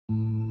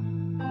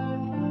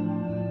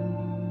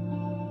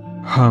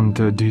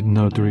Hunter did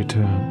not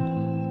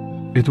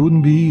return. It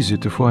wouldn't be easy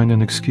to find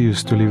an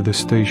excuse to leave the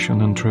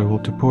station and travel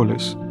to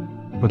Polis,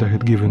 but I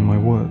had given my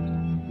word.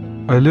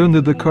 I learned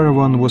that the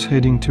caravan was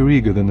heading to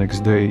Riga the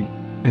next day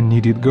and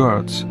needed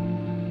guards,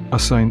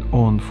 assigned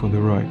on for the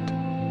ride.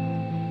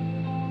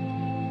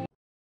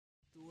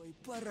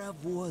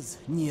 Паровоз,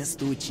 не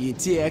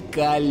стучите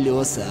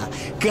колеса.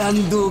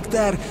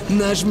 Кондуктор,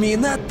 нажми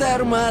на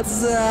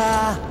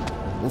тормоза.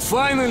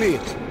 Finally!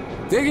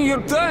 Taking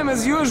your time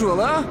as usual,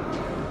 huh?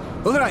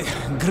 Alright,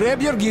 grab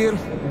your gear,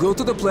 go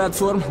to the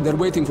platform, they're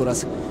waiting for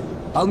us.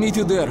 I'll meet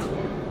you there.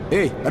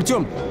 Hey,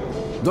 Artyom,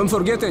 don't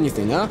forget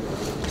anything, huh?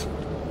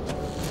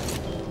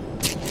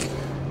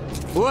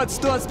 Вот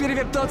стоц,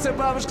 перевертоться,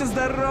 бабушка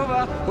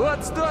здорова.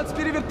 Вот стоц,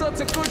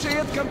 перевертоться,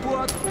 кушает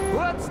компот.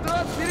 Вот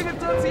стоц,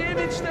 перевертоться и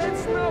мечтает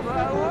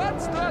снова.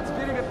 Вот стоц,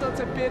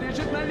 перевертоться,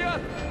 пережит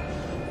налет.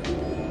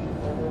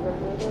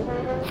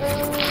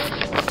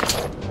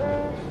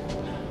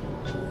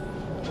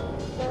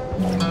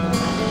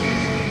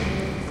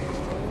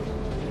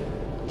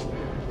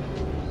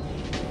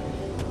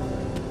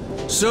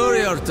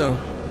 Sorry, Artyom.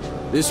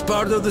 This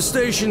part of the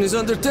station is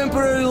under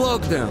temporary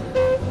lockdown.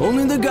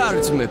 Only the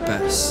guards may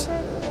pass.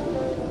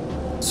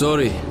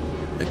 Sorry,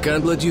 I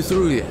can't let you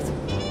through yet.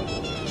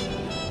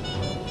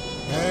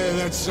 Hey,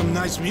 that's some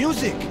nice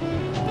music.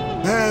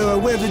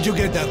 Where did you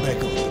get that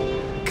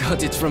record?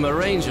 Got it from a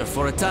ranger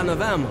for a ton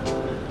of ammo.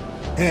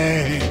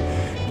 Hey,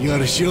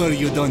 you're sure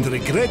you don't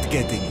regret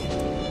getting it?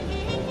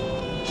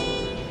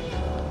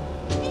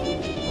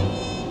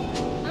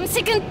 I'm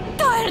sick and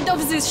tired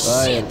of this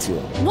shit.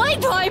 Why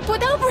do I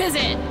put up with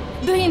it?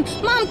 Blin,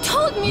 Mom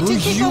told me to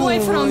keep away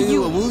from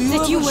you,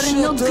 that you were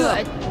no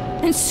good.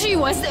 And she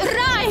was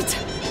right!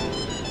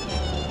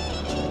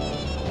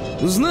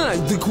 Знай,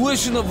 the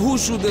question of who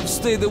should have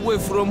stayed away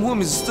from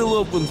whom is still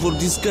open for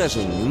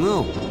discussion, you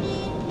know?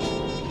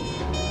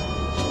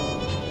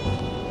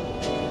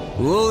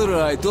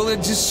 Alright,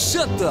 just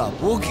shut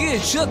up, okay?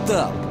 Shut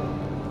up!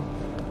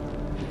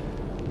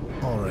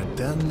 Alright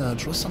then,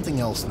 try something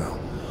else now.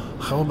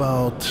 How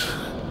about...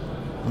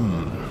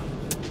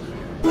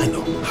 I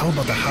know. How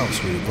about the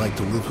house where you'd like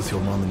to live with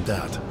your mom and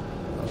dad?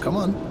 Oh, come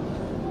on.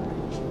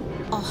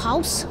 A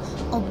house?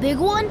 A big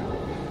one?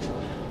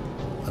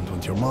 And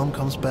when your mom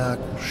comes back,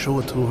 show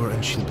it to her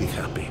and she'll be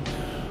happy.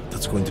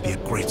 That's going to be a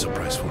great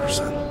surprise for her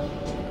son.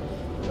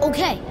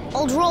 Okay,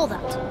 I'll draw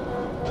that.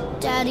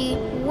 Daddy,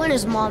 when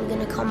is Mom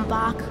gonna come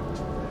back?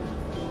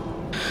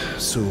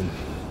 Soon.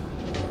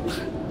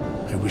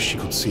 I wish she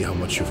could see how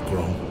much you've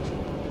grown.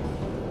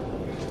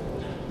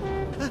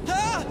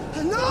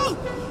 No!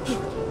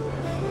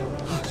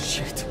 Oh,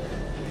 shit.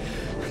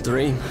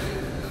 Dream.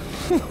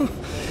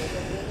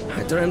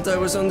 I dreamt I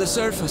was on the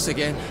surface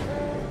again.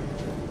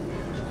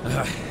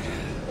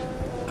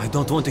 I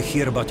don't want to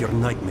hear about your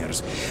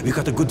nightmares. We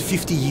got a good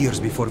 50 years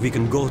before we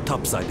can go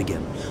topside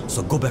again.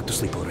 So go back to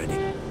sleep already.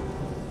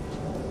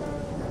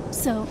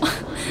 So,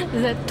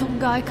 that top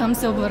guy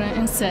comes over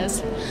and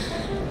says,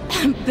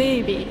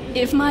 "Baby,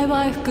 if my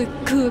wife could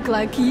cook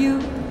like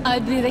you,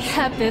 I'd be the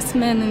happiest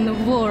man in the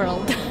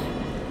world."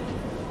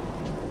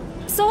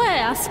 So I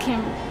ask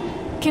him,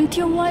 "Can't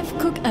your wife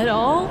cook at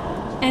all?"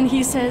 And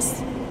he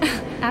says,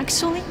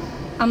 "Actually,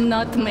 I'm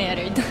not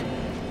married."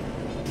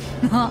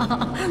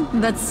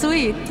 That's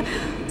sweet.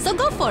 So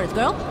go for it,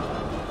 girl.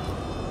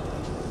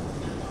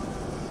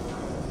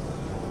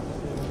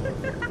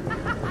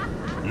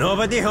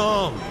 Nobody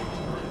home.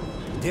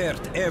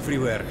 Dirt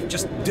everywhere,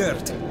 just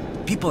dirt.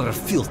 People are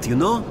filth, you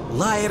know?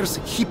 Liars,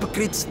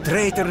 hypocrites,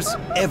 traitors,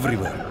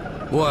 everywhere.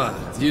 What?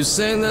 You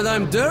saying that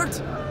I'm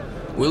dirt?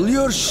 Well,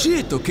 you're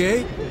shit,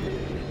 okay?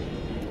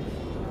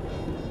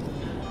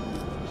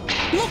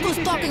 Look who's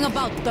talking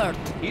about dirt.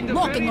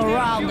 Walking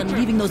around and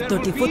leaving those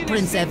dirty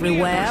footprints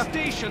everywhere.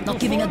 Not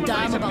giving a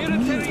damn about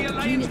me to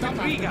clean it up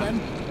after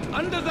them.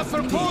 Under the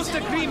proposed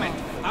agreement,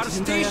 our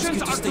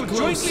stations are to close?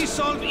 jointly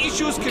solve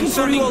issues All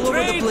concerning over the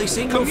trade, place,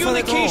 ain't no fun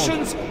at all.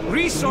 communications,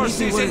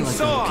 resources, and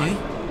so on.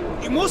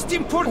 Most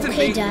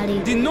importantly, Okay, Daddy.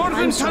 the northern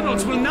I'm sorry.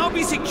 tunnels will now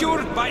be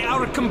secured by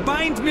our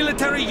combined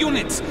military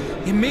units,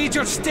 a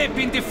major step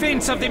in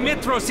defense of the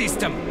metro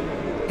system.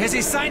 As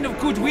a sign of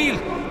goodwill,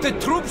 the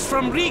troops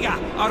from Riga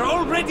are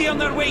already on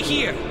their way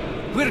here.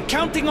 We're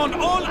counting on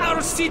all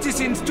our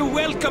citizens to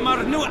welcome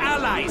our new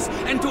allies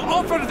and to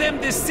offer them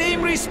the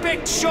same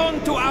respect shown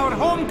to our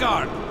home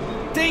guard.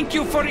 Thank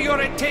you for your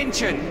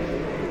attention.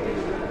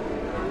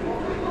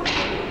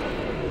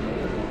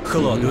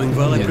 Hello, doing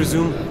well, I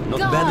presume? Not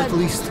God, bad at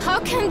least?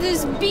 How can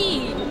this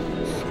be?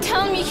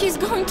 Tell me he's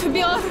going to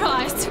be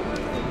alright.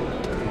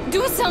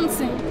 Do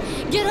something.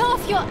 Get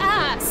off your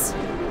ass.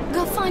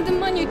 Go find the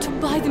money to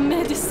buy the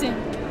medicine.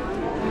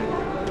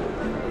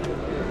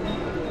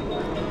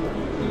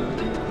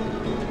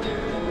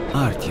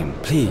 Artyom,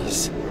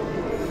 please.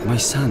 My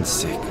son's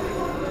sick.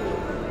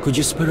 Could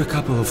you spare a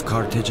couple of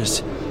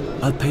cartridges?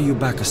 I'll pay you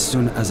back as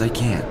soon as I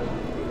can.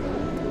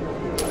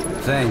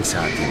 Thanks,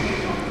 Artyom.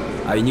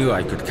 I knew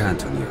I could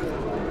count on you.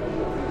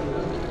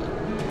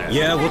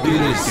 Yeah, what do you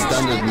need?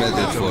 Standard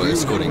method for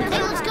escorting.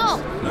 Hey, let's go.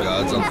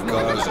 Guards on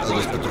cars,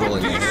 others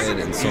patrolling ahead,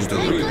 and some to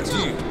the rear.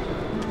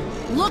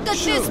 Look at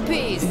this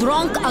piece!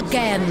 Drunk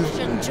again!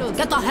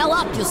 Get the hell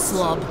up, you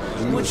slub!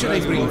 What should I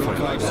bring for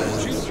you?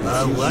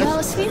 What?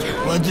 Well,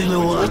 sweetheart, What do you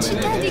want? what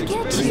should Daddy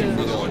get you?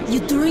 You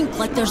drink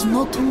like there's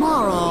no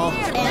tomorrow.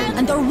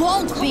 And there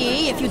won't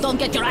be if you don't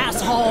get your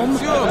ass home.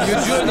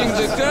 You're joining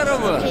the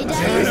caravan. Hey,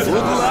 Daddy.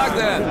 Good luck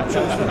then.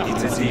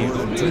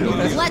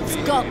 Let's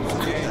go.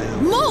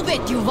 Move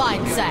it, you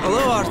wine sack!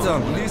 Hello,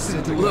 Artyom.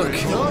 Look,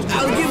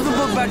 I'll give the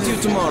book back to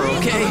you tomorrow,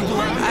 okay?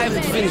 I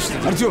haven't finished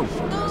it. Artyom,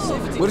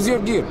 where's your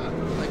gear?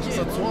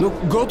 Look,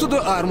 go to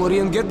the armory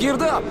and get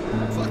geared up.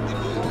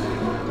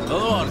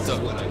 Hello,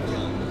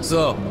 Artyom.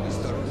 So,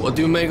 what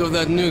do you make of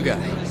that new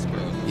guy?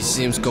 He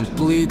seems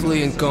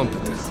completely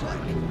incompetent.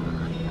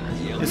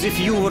 As if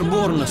you were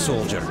born a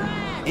soldier.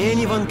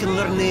 Anyone can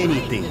learn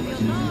anything.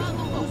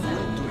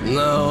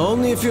 No,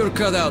 only if you're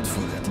cut out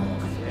for it.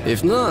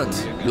 If not,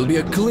 you'll be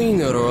a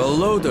cleaner or a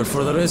loader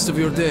for the rest of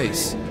your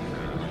days.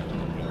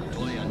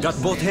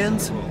 Got both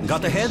hands?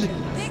 Got a head?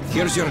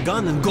 Here's your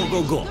gun and go,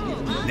 go, go.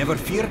 Never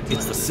fear,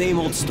 it's the same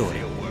old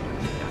story.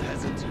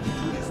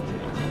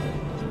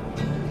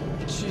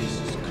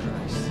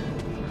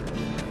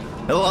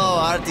 Hello,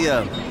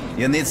 Artyom.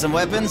 You need some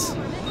weapons?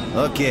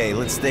 Okay,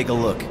 let's take a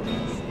look.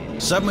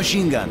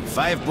 Submachine gun,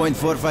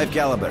 5.45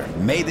 caliber,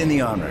 made in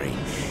the armory.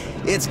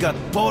 It's got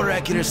poor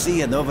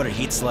accuracy and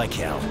overheats like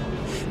hell.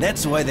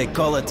 That's why they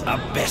call it a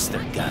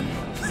bastard gun.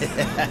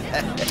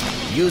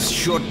 Use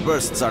short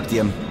bursts,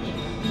 Artyom.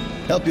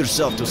 Help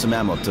yourself to some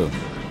ammo, too.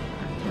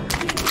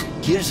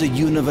 Here's a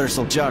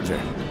universal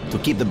charger to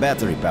keep the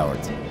battery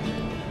powered.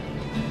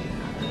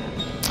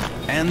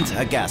 And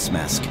a gas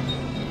mask.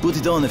 Put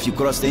it on if you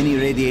crossed any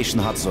radiation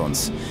hot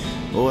zones.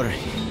 Or,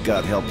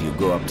 God help you,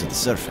 go up to the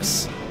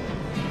surface.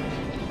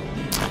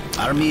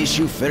 Army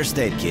issue first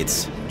aid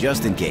kits,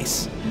 just in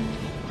case.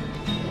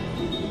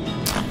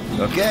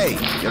 Okay,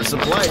 you're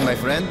supplied, my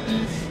friend.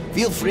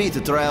 Feel free to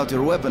try out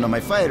your weapon on my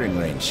firing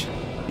range.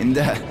 And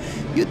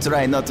you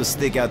try not to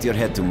stick out your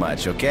head too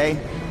much, okay?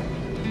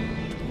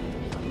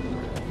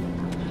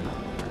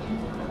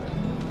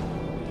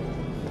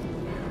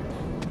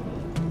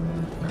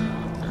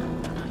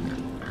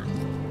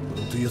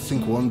 Do you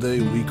think one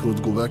day we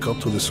could go back up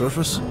to the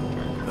surface?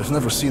 I've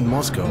never seen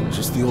Moscow,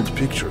 just the old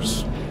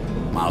pictures.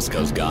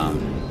 Moscow's gone.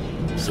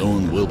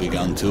 Soon we'll be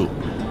gone too.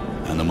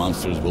 And the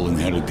monsters will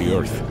inherit the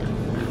Earth.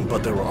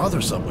 But there were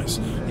other subways.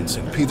 In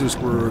St.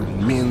 Petersburg,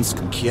 Minsk,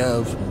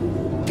 Kiev.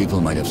 People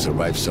might have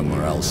survived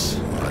somewhere else,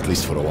 or at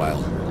least for a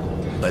while.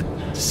 But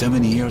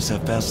 70 years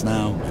have passed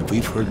now, and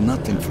we've heard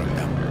nothing from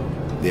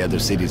them. The other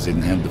cities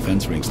didn't have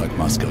defense rings like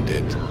Moscow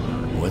did.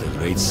 What a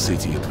great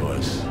city it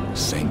was,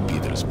 St.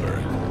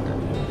 Petersburg.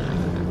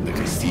 The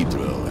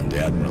cathedral and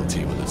the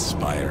Admiralty with its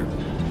spire.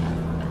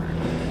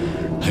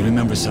 I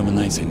remember summer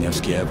nights on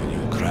Nevsky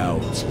Avenue,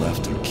 crowds,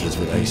 laughter, kids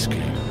with ice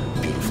cream,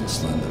 beautiful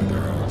slender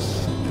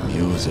girls, the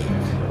music,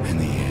 and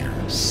the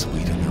air,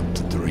 sweet enough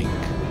to drink.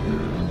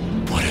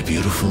 What a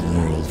beautiful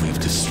world we've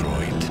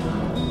destroyed.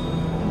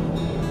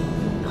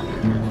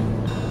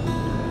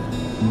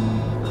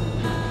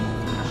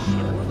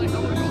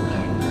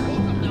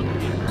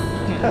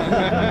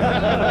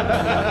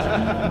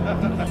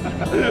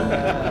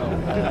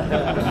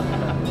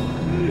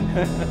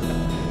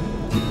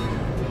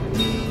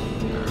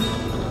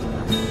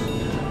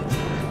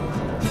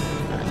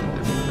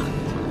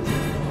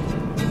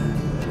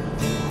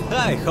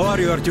 Hi, how are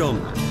you, Artyom?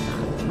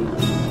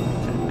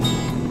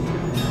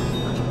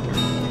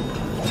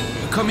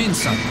 Come in,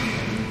 son.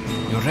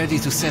 You're ready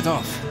to set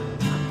off.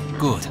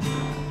 Good.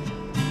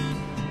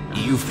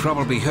 You've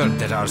probably heard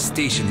that our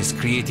station is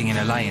creating an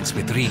alliance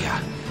with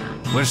Riga.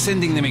 We're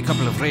sending them a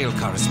couple of rail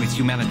cars with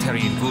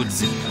humanitarian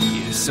goods,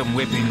 some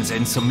weapons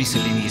and some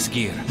miscellaneous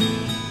gear.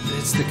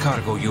 It's the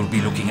cargo you'll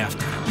be looking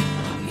after.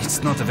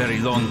 It's not a very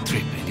long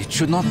trip, and it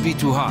should not be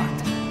too hard.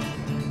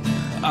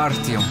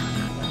 Artyom,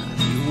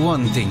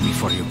 one thing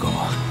before you go.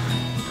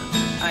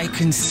 I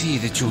can see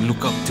that you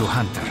look up to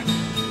Hunter,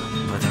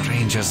 but a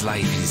ranger's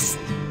life is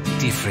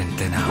different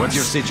than ours. What's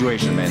your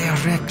situation, man? They are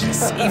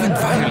reckless, even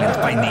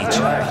violent by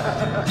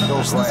nature.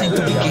 There's nothing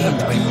to be gained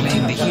by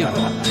playing the hero,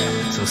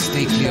 so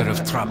stay clear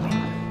of trouble.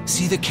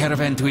 See the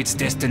caravan to its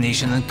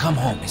destination and come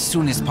home as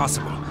soon as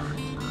possible.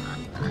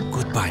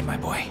 Goodbye, my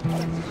boy.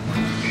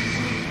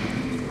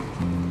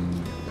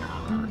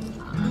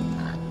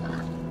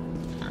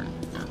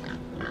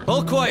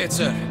 All quiet,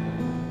 sir.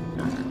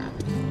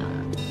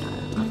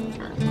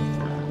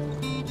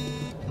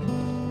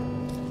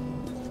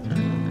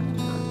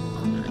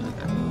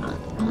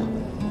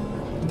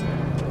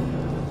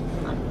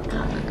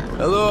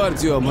 Hello,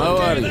 Artyom. How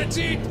are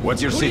you?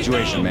 What's your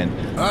situation, man?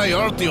 Hi,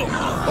 Artyom.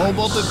 How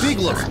about the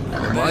piglet?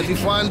 A mighty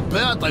fine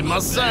pet, I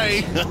must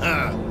say.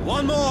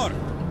 One more!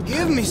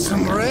 Give me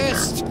some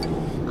rest.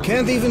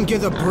 Can't even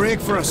get a break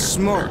for a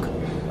smoke.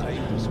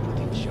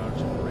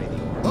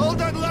 Hold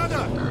that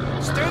ladder!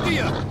 Steady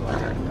ya!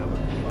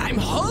 I'm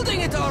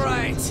holding it all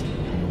right!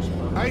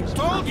 I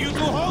told you to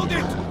hold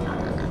it!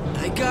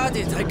 I got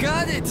it, I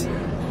got it!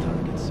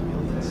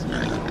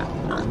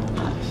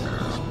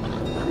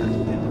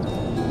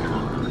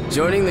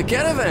 Joining the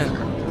caravan?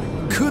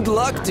 Good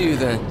luck to you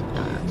then.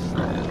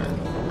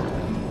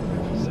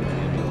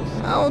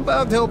 How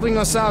about helping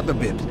us out a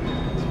bit?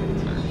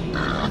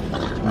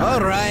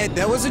 Alright,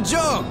 that was a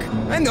joke.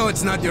 I know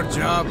it's not your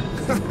job.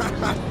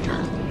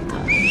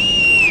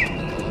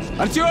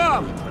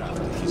 Artyom!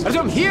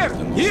 Artyom, here!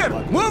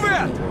 Move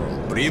it!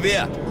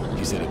 Привет!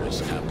 He said he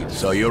was happy.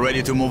 So you're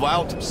ready to move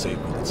out? Save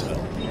me, let's help.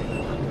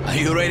 Are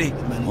you ready?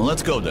 Well,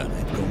 let's go then.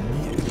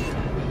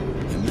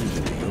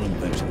 Imagine your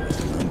invention was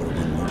the #1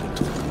 movie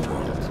tool in the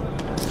world.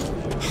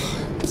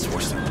 It's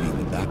worse than being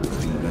the doctor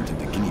who invented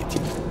the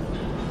guillotine.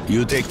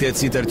 You take that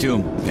seat,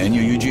 Artyom, and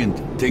you, Eugene,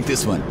 take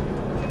this one.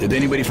 Did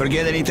anybody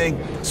forget anything?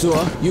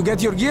 So, you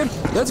get your gear?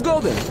 Let's go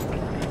then.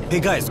 Hey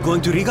guys,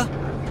 going to Riga?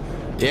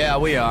 Yeah,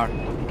 we are.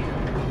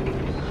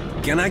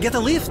 Can I get a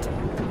lift?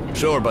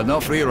 Sure, but no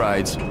free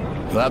rides.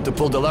 You'll have to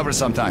pull the lever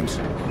sometimes.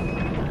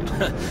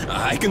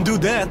 I can do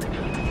that.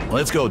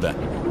 Let's go then.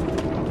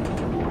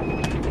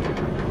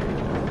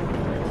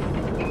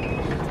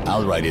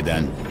 I'll ride it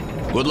then.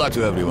 Good luck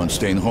to everyone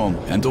staying home,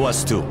 and to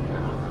us too.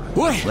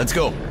 Wait! Let's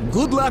go.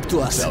 Good luck to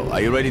us. So,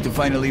 are you ready to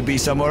finally be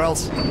somewhere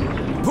else?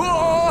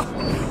 Oh!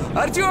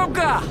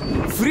 Artyomka!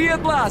 Free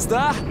at last,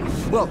 huh?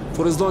 Well,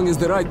 for as long as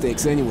the ride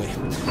takes anyway.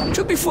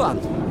 Should be fun.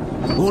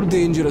 Or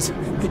dangerous.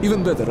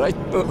 Even better, right?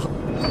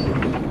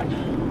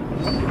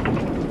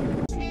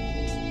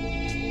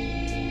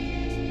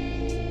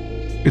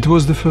 It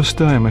was the first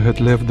time I had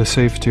left the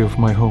safety of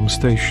my home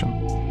station.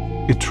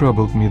 It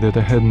troubled me that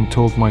I hadn't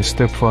told my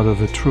stepfather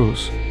the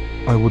truth.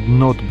 I would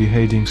not be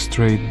heading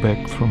straight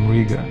back from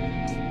Riga,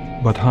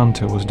 but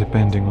Hunter was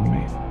depending on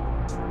me.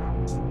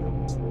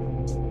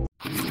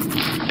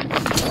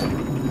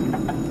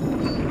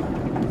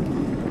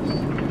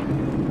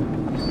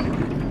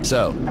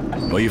 So,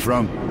 where you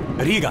from?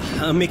 Riga.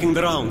 I'm making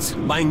the rounds,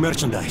 buying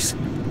merchandise.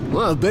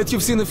 Well, I bet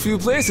you've seen a few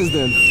places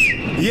then.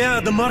 Yeah,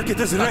 the market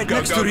is right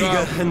next to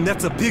Riga, and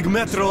that's a big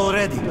metro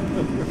already.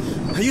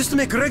 I used to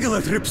make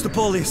regular trips to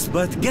Polis,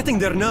 but getting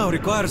there now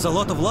requires a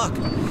lot of luck.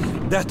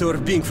 That or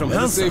being from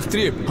Hansa. A safe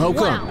trip. How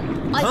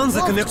come?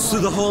 Hansa connects to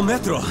the whole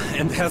metro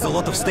and has a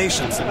lot of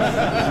stations,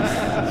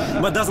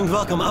 but doesn't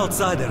welcome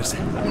outsiders.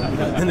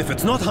 And if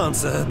it's not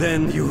Hansa,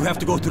 then you have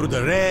to go through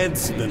the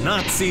Reds, the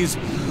Nazis,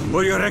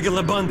 or your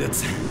regular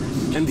bandits.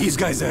 And these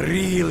guys are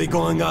really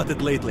going at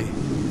it lately.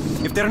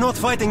 If they're not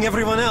fighting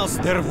everyone else,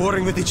 they're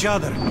warring with each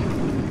other.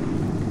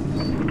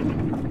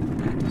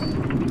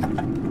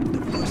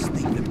 The worst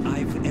thing that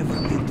I've ever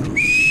been through,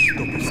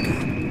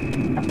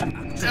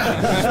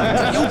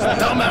 You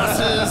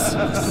dumbasses!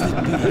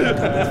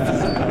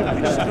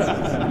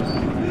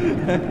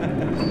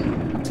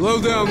 Slow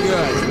down,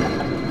 guys.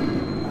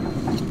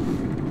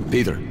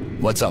 Peter,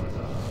 what's up?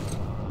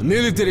 A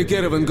military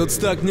caravan got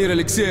stuck near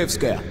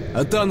Alexeyevskaya.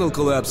 A tunnel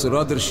collapsed or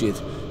other shit.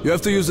 You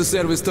have to use the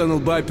service tunnel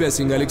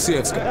bypassing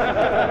Alexeyevskaya.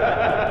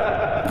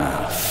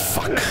 Ah,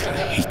 fuck.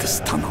 I hate this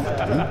tunnel.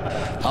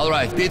 All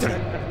right, Peter.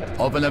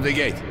 Open up the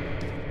gate.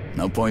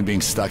 No point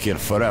being stuck here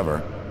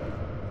forever.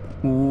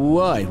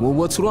 Why? Well,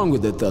 what's wrong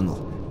with that tunnel?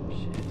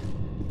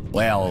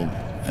 Well,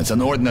 it's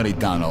an ordinary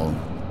tunnel.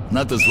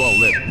 Not as well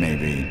lit,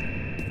 maybe.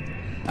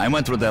 I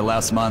went through that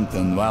last month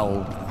and,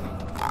 well,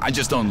 I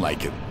just don't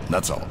like it.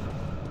 That's all.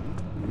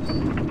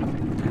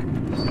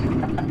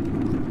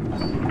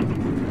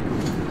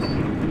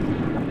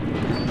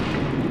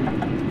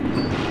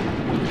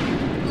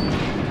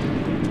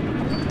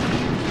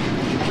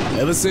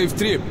 Have a safe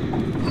trip.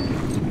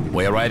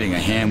 We're riding a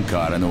ham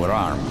car and we're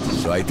armed,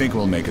 so I think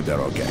we'll make it there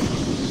okay.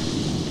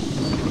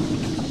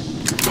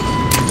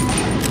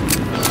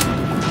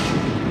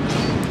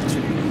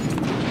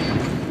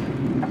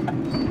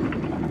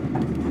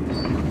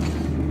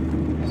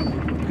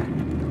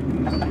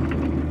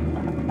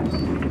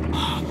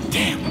 Oh,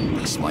 damn,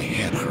 makes my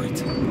head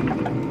hurt.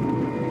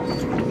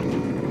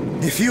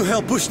 If you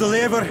help push the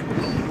lever,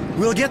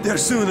 we'll get there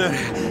sooner.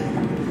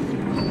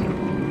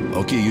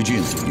 Okay,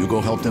 Eugene, you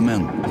go help the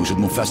men. We should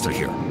move faster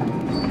here.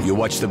 You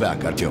watch the back,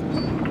 Artyom.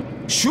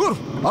 Sure,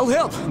 I'll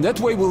help. That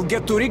way we'll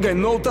get to Riga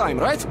in no time,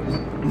 right?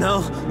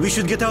 No, we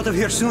should get out of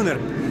here sooner.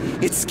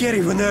 It's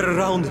scary when they're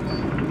around.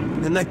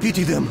 And I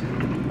pity them.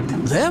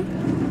 Them?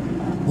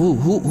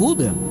 Who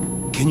them?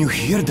 Can you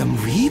hear them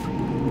weep?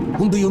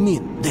 Whom do you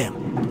mean, them?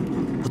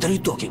 What are you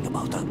talking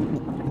about?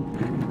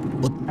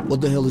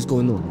 What the hell is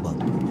going on about?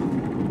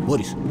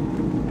 Boris?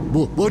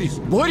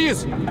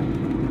 Boris!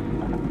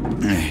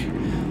 Hey,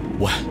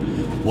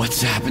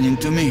 what's happening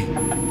to me?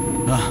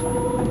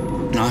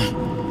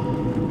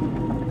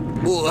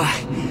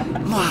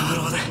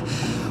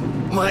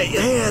 My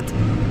head!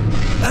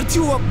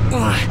 Artyom!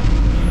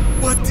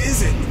 What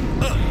is it?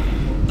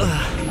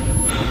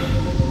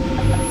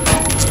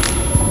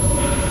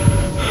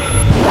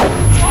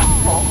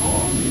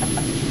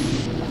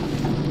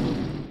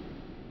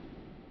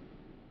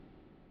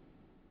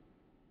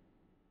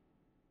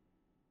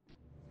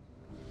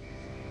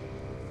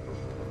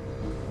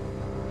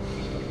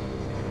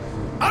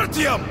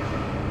 Artyom!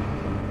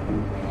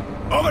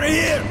 Over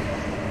here!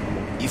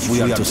 If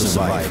we are to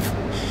survive,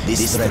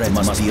 this threat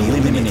must be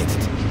eliminated,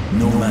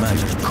 no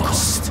matter the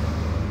cost.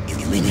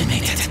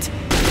 eliminated.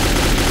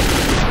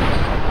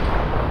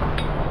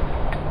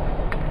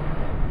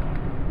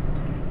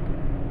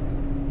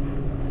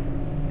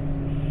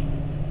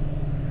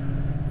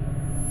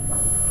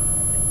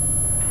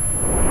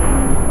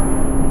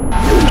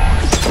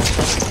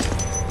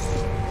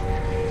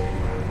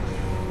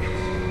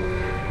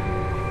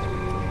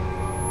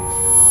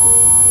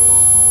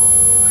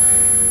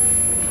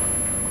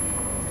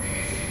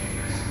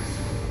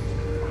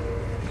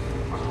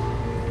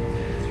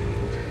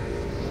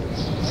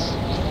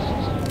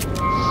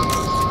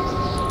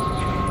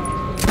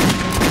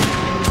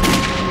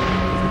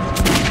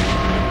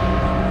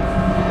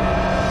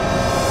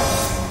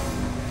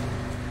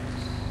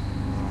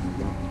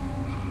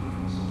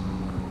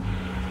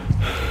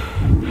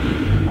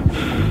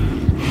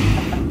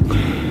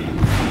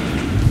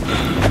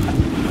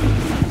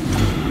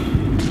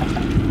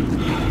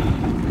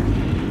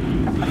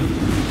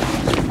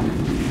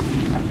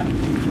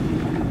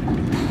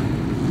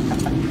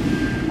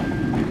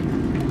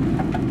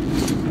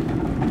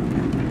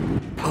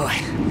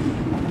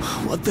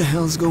 What the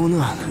hell's going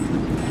on?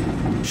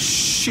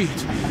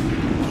 Shit!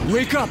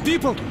 Wake up,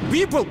 people!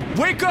 People!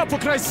 Wake up, for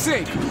Christ's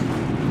sake!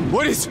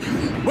 Boris!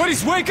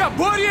 Boris, wake up!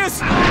 Boris!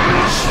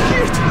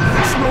 Shit!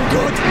 It's no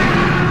good!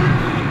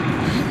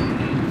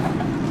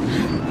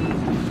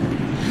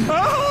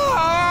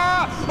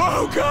 Ah!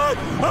 Oh, God!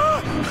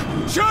 Ah!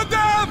 Shoot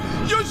them!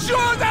 You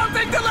shoot them!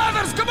 Take the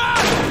levers! Come on!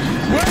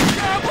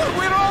 Wake up or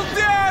we're all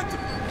dead!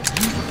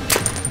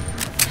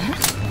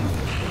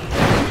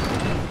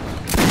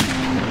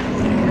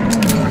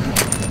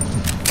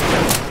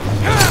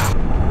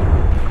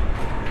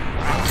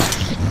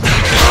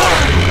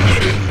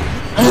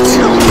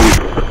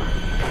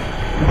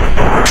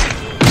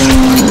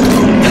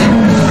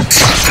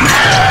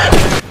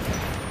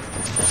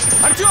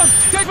 Artyom,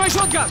 take my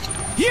shotgun!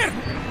 Here!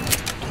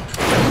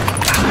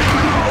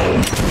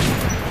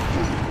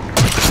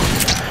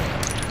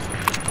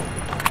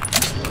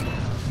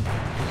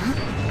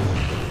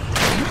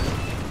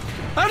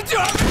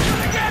 Artyom!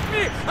 Get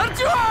me!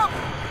 Artyom!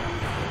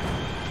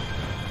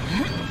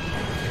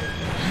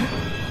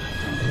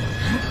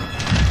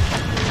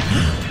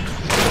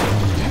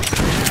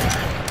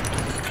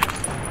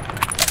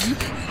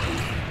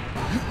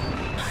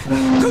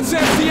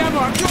 Conserve the ammo,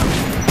 Artyom!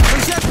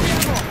 Conserve the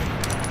ammo!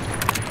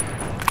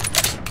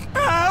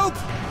 Help!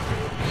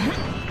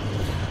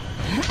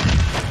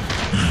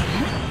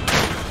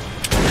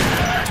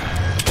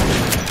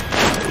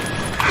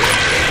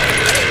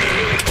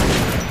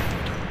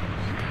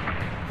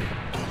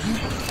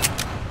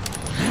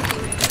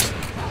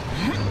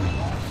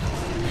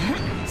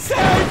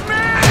 Save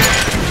me!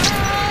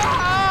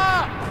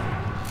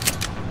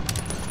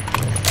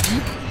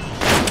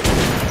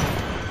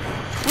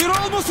 We're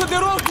almost at the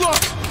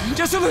roadblock!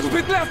 Just a little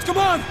bit left, come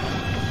on!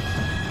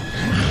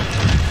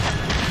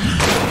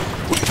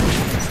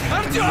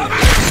 Artyom!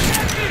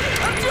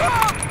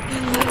 Artyom!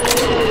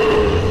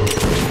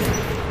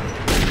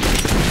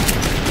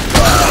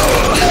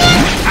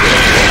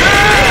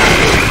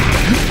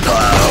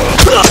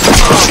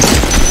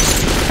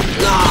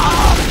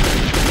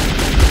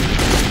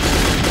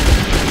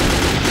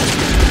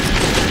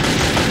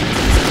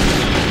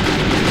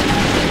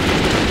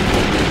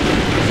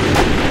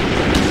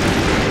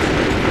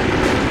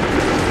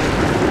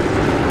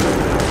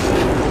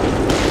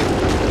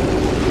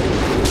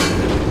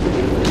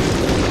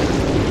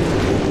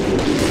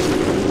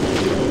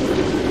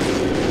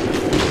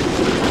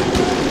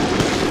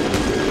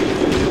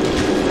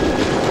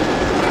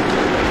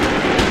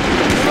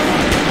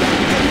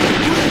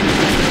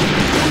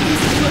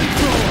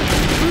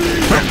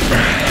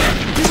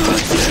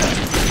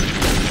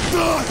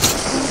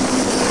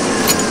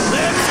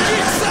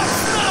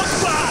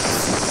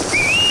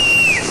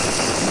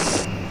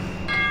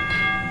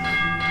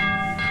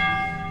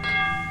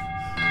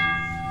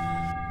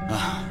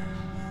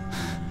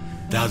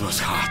 That was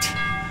hot.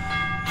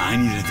 I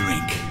need a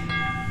drink.